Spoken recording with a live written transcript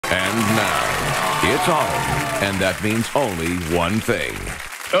And now, it's autumn, and that means only one thing.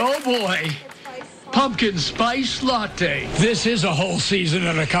 Oh, boy. Pumpkin spice latte. This is a whole season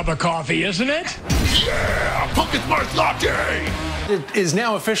in a cup of coffee, isn't it? Yeah! Pumpkin spice latte! It is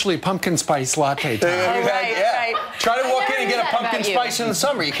now officially pumpkin spice latte time. Right. Try to walk in and get a pumpkin spice in the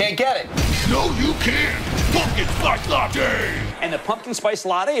summer. You can't get it. No, you can't! Pumpkin spice latte! And the pumpkin spice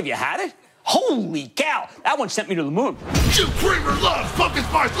latte, have you had it? Holy cow! That one sent me to the moon. Jim Cramer loves pumpkin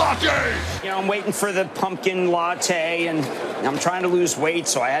spice latte! You know, I'm waiting for the pumpkin latte, and I'm trying to lose weight,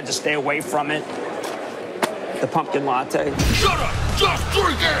 so I had to stay away from it. The pumpkin latte. Shut up! Just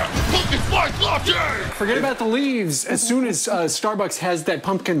drink it! Pumpkin spice latte! Forget about the leaves. As soon as Starbucks has that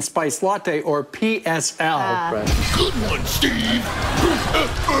pumpkin spice latte, or PSL. Good one, Steve!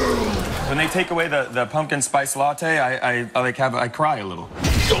 When they take away the pumpkin spice latte, I cry a little.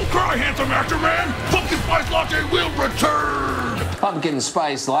 Don't cry, handsome actor man! Pumpkin spice latte will return! Pumpkin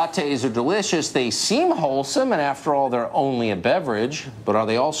spice lattes are delicious. They seem wholesome, and after all, they're only a beverage. But are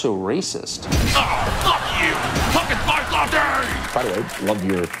they also racist? Ah, fuck you! Pumpkin spice latte! By the way,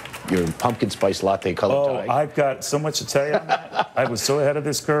 love your pumpkin spice latte color tie. I've got so much to tell you on that. I was so ahead of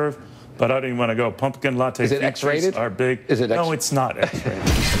this curve, but I didn't want to go. Pumpkin latte Is it X-rated? Are big. Is it No, it's not X-rated.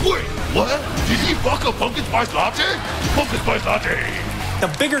 Wait, what? Did he fuck a pumpkin spice latte? Pumpkin spice latte! The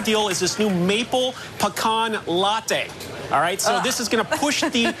bigger deal is this new maple pecan latte. All right, so this is going to push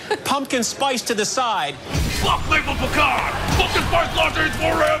the pumpkin spice to the side. Fuck maple pecan! Pumpkin spice lattes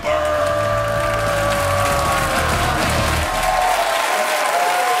forever!